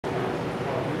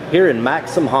Here in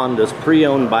Maxim Honda's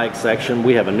pre-owned bike section,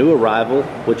 we have a new arrival,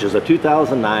 which is a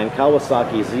 2009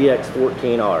 Kawasaki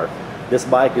ZX14R. This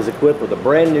bike is equipped with a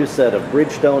brand new set of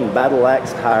Bridgestone Battle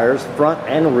Axe tires, front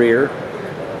and rear.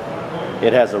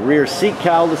 It has a rear seat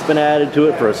cowl that's been added to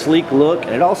it for a sleek look,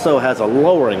 and it also has a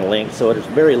lowering link, so it is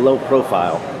very low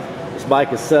profile. This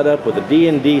bike is set up with a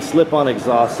D&D slip-on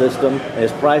exhaust system and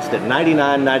is priced at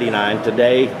 $99.99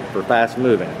 today for fast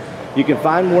moving. You can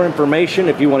find more information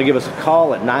if you want to give us a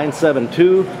call at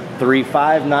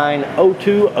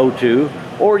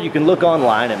 972-359-0202, or you can look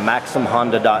online at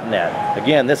maximhonda.net.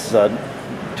 Again, this is a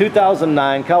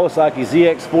 2009 Kawasaki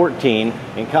ZX14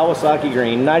 in Kawasaki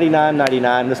green,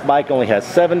 $99.99. This bike only has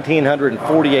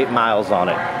 1,748 miles on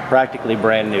it, practically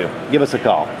brand new. Give us a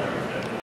call.